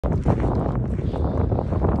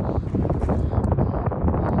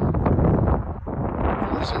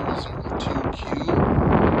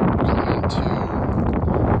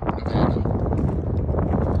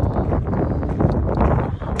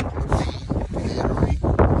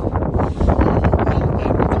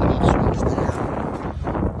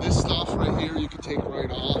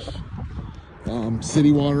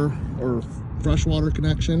City water or freshwater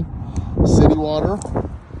connection, city water.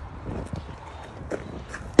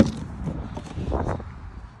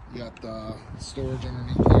 You got the storage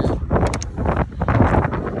underneath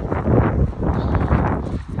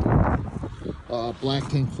here. Black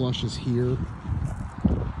tank flush is here.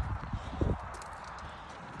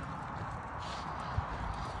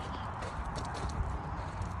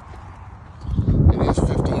 It is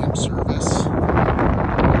 50 amp service.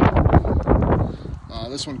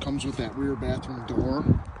 This one comes with that rear bathroom door.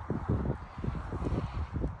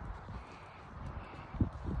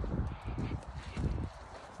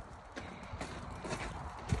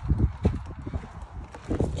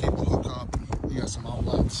 Cable hookup. You got some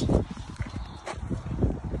outlets.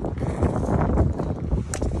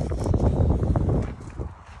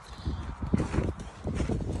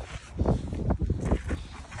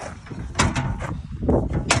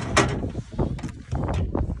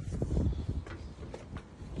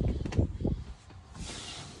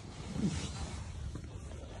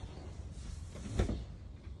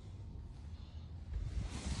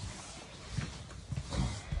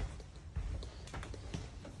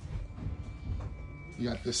 You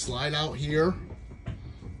got this slide out here.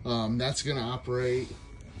 That's going to operate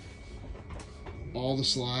all the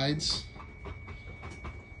slides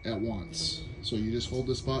at once. So you just hold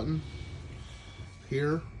this button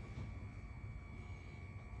here.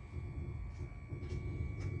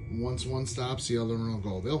 Once one stops, the other one will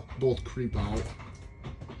go. They'll both creep out,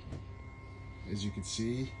 as you can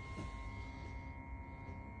see.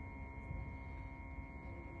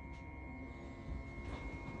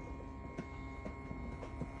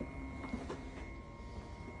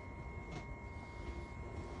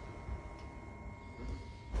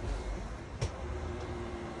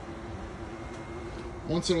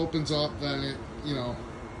 Once it opens up, then it, you know,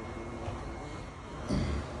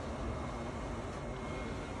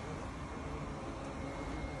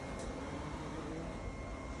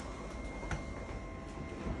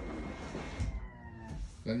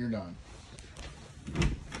 then you're done.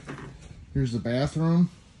 Here's the bathroom.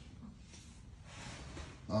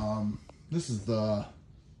 This is the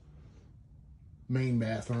main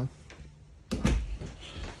bathroom.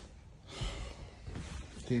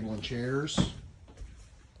 Table and chairs.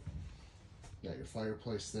 Got your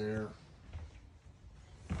fireplace there.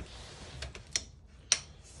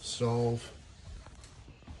 Stove.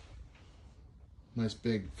 Nice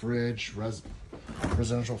big fridge,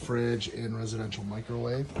 residential fridge and residential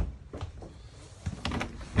microwave.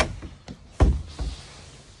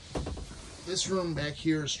 This room back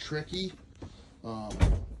here is tricky.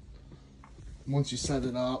 Once you set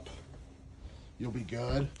it up, you'll be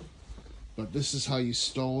good. But this is how you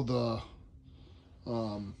stow the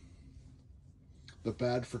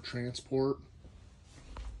bed for transport.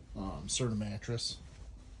 Insert a mattress.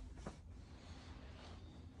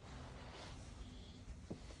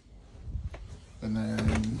 And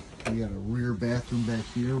then we got a rear bathroom back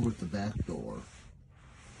here with the back door.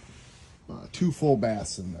 2 full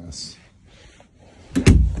baths in this.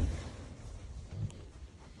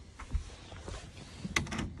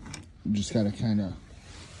 You just gotta kind of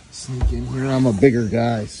sneak in here. I'm a bigger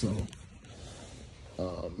guy, so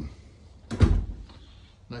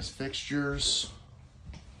nice fixtures.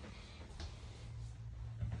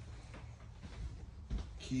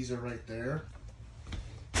 Keys are right there.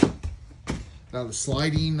 Now the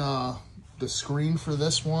sliding, the screen for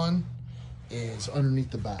this one is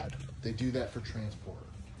underneath the bed. They do that for transport.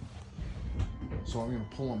 So I'm gonna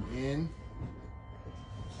pull them in.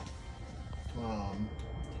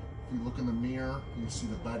 If you look in the mirror, you can see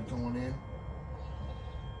the bed going in.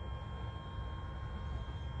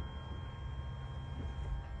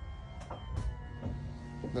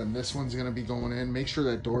 Then this one's gonna be going in. Make sure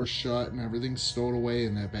that door's shut and everything's stowed away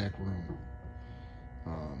in that back room.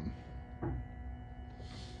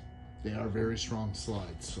 They are very strong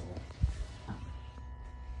slides, so.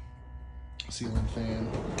 Ceiling fan.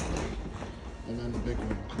 And then the big one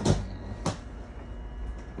will come in now.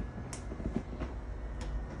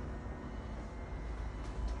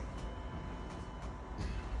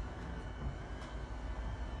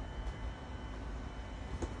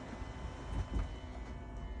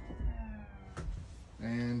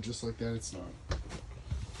 And just like that, it's done.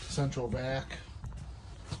 Central vac.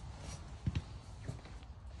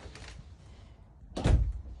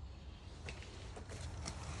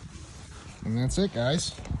 And that's it,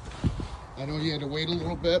 guys. I know you had to wait a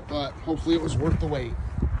little bit, but hopefully it was worth the wait.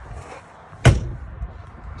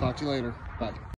 Talk to you later. Bye.